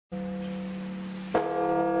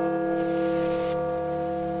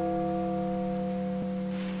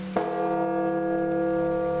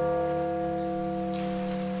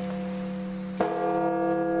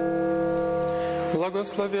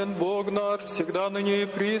Благословен Бог наш, всегда ныне и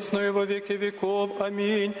присно и во веки веков.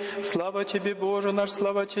 Аминь. Слава Тебе, Боже наш,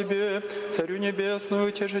 слава Тебе, Царю Небесному,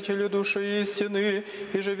 Утешитеľу души истины,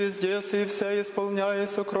 и же везде и вся исполняя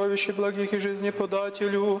сокровища благих и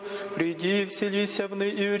жизнеподателю. Приди, вселися вны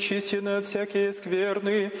и очисти от всякие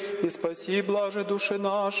скверны, и спаси, блаже души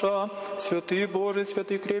наша. Святый Боже,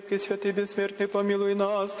 святый крепкий, святый бессмертный, помилуй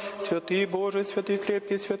нас. Святый Боже, святый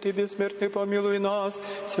крепкий, святый бессмертный, помилуй нас.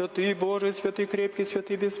 Святый Боже, святый крепкий,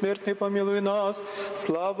 святый бессмертный, помилуй нас.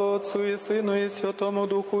 Слава Отцу и Сыну и Святому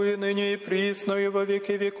Духу, и ныне и присно, и во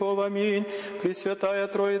веки веков. Аминь. Пресвятая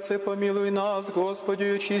Троица, помилуй нас. Господи,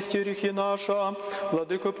 очисти грехи наша.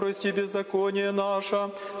 Владыко, прости беззаконие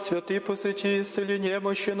наше. Святый, посвяти, исцели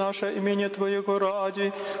немощи наше имени Твоего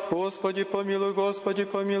ради. Господи, помилуй, Господи,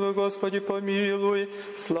 помилуй, Господи, помилуй.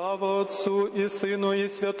 Слава Отцу и Сыну и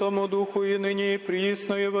Святому Духу, и ныне и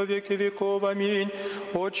присно, и во веки веков. Аминь.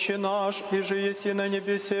 Отче наш, и же еси на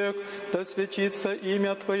небесех, да светится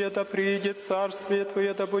имя Твое, да приидет царствие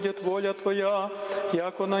Твое, да будет воля Твоя,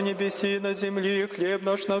 яко на небеси и на земли. Хлеб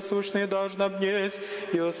наш насущный дашь нам днесь,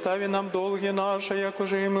 и остави нам долги наши, яко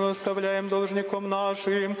же и мы оставляем должником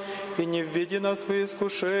нашим. И не введи нас в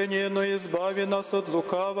искушение, но избави нас от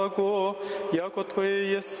лукавого, яко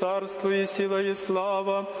Твое есть царство и сила и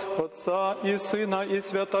слава, Отца и Сына и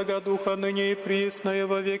Святого Духа, ныне и присно, и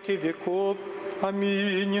во веки веков.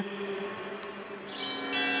 Аминь.